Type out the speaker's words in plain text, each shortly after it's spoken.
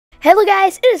Hello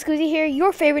guys, it is Squezzy here,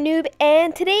 your favorite noob,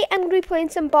 and today I'm going to be playing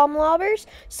some Boom Lobbers,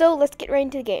 so let's get right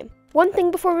into the game. One thing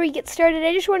before we get started,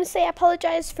 I just want to say I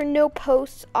apologize for no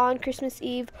posts on Christmas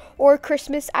Eve or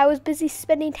Christmas. I was busy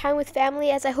spending time with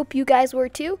family, as I hope you guys were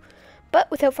too.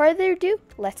 But without further ado,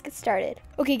 let's get started.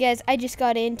 Okay guys, I just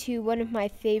got into one of my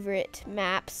favorite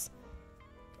maps.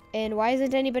 And why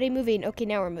isn't anybody moving? Okay,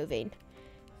 now we're moving.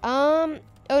 Oh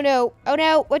no,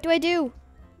 what do I do?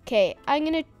 Okay, I'm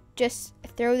going to just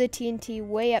throw the TNT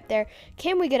way up there.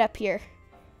 Can we get up here?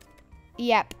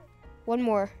 Yep. One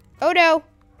more. Oh no!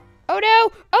 Oh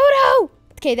no! Oh no!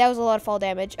 Okay, that was a lot of fall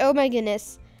damage. Oh my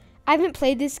goodness. I haven't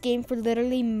played this game for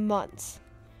literally months.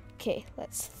 Okay,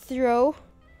 let's throw.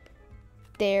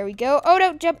 There we go. Oh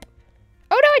no, jump.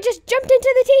 Oh no, I just jumped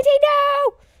into the TNT.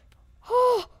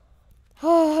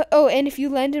 No! Oh, and if you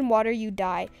land in water, you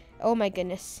die. Oh my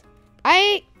goodness.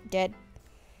 I dead.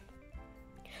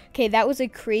 Okay, that was a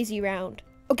crazy round.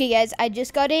 Okay, guys, I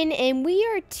just got in, and we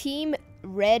are Team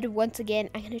Red once again.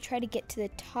 I'm going to try to get to the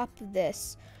top of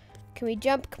this. Can we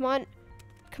jump? Come on.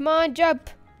 Come on, jump.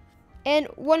 And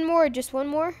one more, just one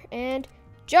more, and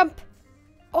jump.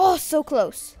 Oh, so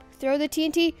close. Throw the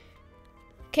TNT.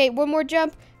 Okay, one more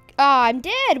jump. Ah, I'm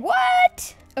dead.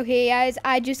 What? Okay, guys,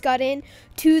 I just got in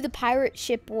to the pirate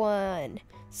ship one.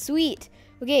 Sweet.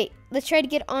 Okay, let's try to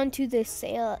get onto the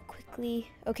sail quickly.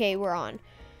 Okay, we're on.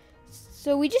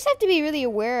 So we just have to be really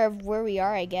aware of where we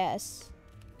are, I guess.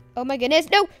 Oh my goodness,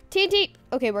 no, TNT.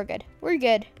 Okay, we're good, we're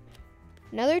good.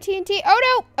 Another TNT,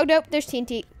 oh no, there's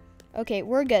TNT. Okay,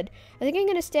 we're good. I think I'm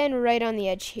gonna stand right on the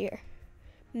edge here.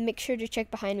 Make sure to check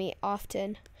behind me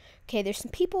often. Okay, there's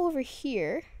some people over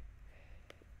here.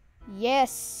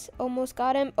 Yes, almost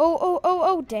got him.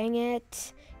 Oh, dang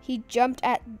it. He jumped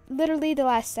at literally the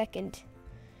last second.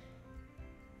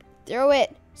 Throw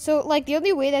it. So, like, the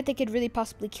only way that they could really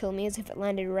possibly kill me is if it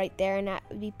landed right there, and that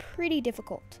would be pretty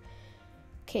difficult.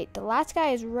 Okay, the last guy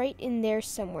is right in there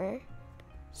somewhere.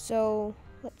 So,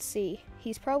 let's see.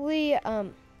 He's probably,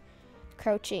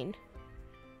 crouching.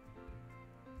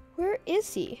 Where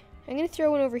is he? I'm gonna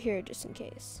throw one over here just in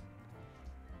case.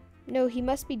 No, he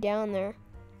must be down there.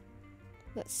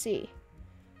 Let's see.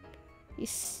 He's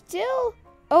still...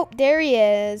 Oh, there he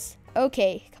is.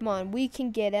 Okay, come on. We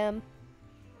can get him.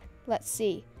 Let's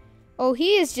see. Oh,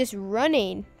 he is just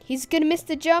running. He's gonna miss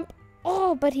the jump.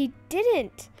 Oh, but he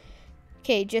didn't.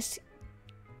 Okay, just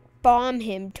bomb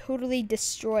him. Totally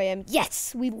destroy him.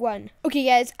 Yes, we won. Okay,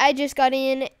 guys, I just got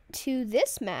in to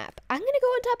this map. I'm gonna go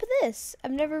on top of this.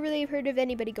 I've never really heard of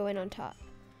anybody going on top.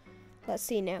 Let's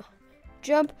see now.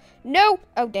 Jump. No!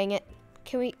 Oh, dang it.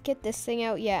 Can we get this thing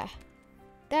out? Yeah.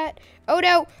 That. Oh,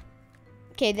 no.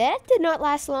 Okay, that did not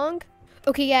last long.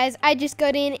 Okay guys, I just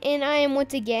got in and I am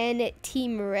once again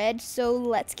Team Red, so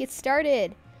let's get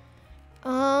started.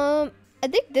 I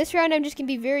think this round I'm just gonna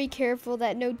be very careful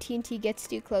that no TNT gets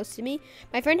too close to me.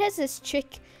 My friend has this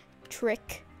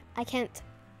trick, I can't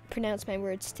pronounce my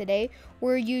words today,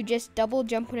 where you just double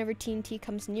jump whenever TNT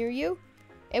comes near you.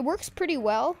 It works pretty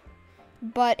well,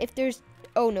 but if there's,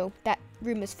 oh no, that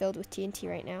room is filled with TNT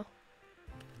right now.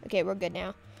 Okay, we're good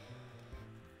now.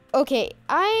 Okay,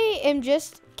 I am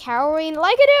just cowering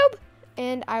like a noob,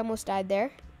 and I almost died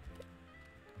there.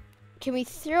 Can we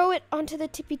throw it onto the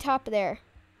tippy top there?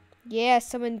 Yeah,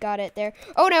 someone got it there.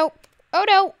 Oh no,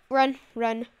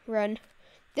 run.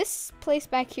 This place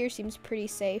back here seems pretty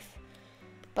safe,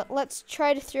 but let's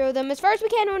try to throw them as far as we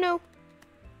can. Oh no.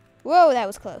 Whoa, that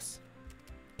was close.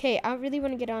 Okay, I really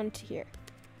want to get onto here.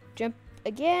 Jump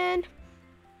again.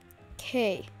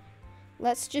 Okay,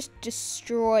 let's just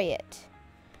destroy it.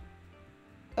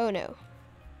 Oh no.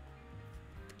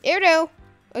 Oh no.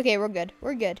 Okay, we're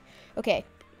good. Okay.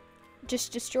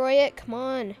 Just destroy it. Come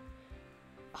on.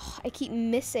 Oh, I keep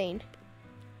missing.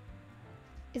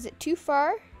 Is it too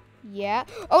far? Yeah.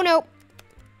 Oh no.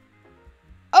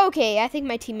 Okay, I think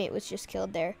my teammate was just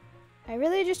killed there. I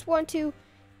really just want to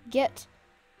get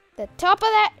the top of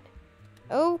that.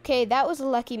 Okay, that was a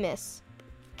lucky miss.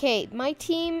 Okay, my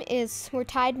team is, we're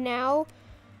tied now.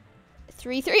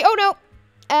 3-3. Oh no.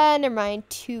 Never mind,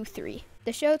 2-3.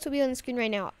 The shoutouts will be on the screen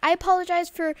right now. I apologize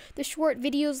for the short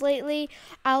videos lately.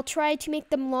 I'll try to make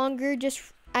them longer.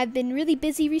 I've been really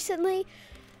busy recently.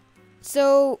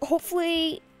 So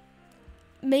hopefully,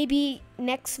 maybe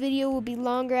next video will be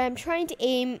longer. I'm trying to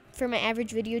aim for my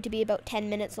average video to be about 10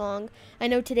 minutes long. I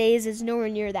know today's is nowhere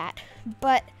near that.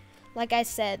 But like I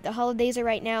said, the holidays are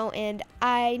right now, and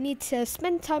I need to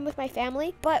spend time with my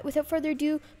family. But without further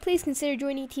ado, please consider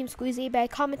joining Team Squezzy by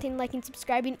commenting, liking,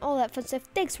 subscribing, all that fun stuff.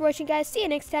 Thanks for watching, guys. See you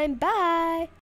next time. Bye!